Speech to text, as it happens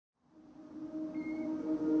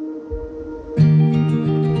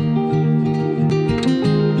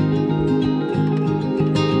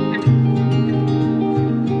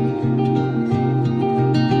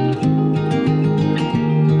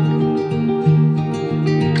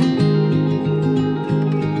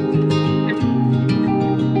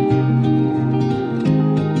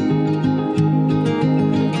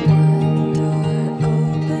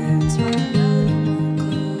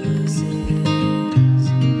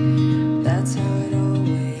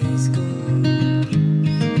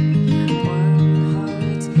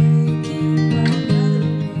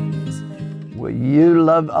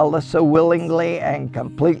love Alyssa willingly and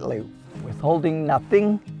completely, withholding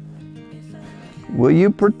nothing? Will you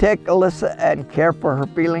protect Alyssa and care for her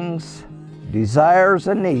feelings, desires,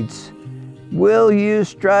 and needs? Will you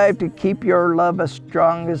strive to keep your love as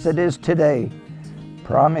strong as it is today,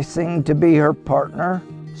 promising to be her partner,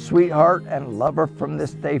 sweetheart, and lover from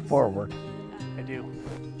this day forward? I do.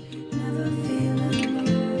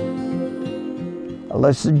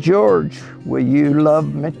 Alyssa George, will you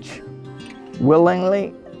love Mitch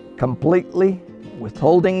willingly, completely,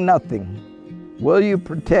 withholding nothing? Will you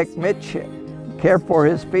protect Mitch, care for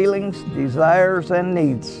his feelings, desires, and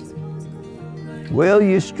needs? Will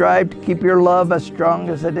you strive to keep your love as strong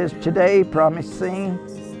as it is today, promising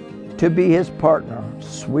to be his partner,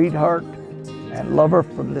 sweetheart, and lover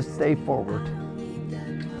from this day forward?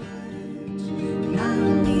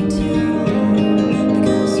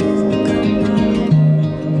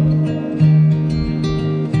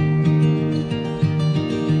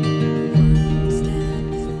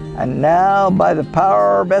 And now, by the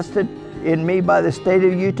power vested in me by the state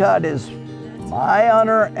of Utah, it is my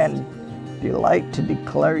honor and delight to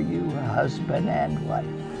declare you husband and wife.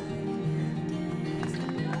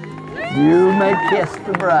 You may kiss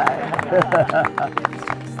the bride.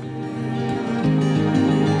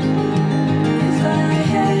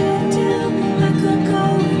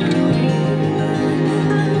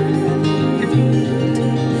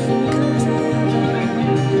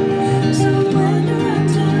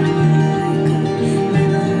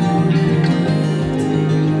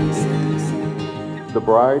 The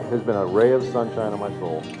bride has been a ray of sunshine on my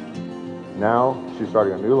soul. Now she's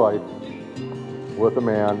starting a new life with a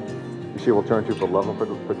man she will turn to for love and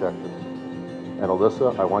protection. And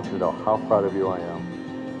Alyssa, I want you to know how proud of you I am,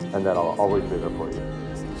 and that I'll always be there for you.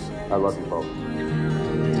 I love you both.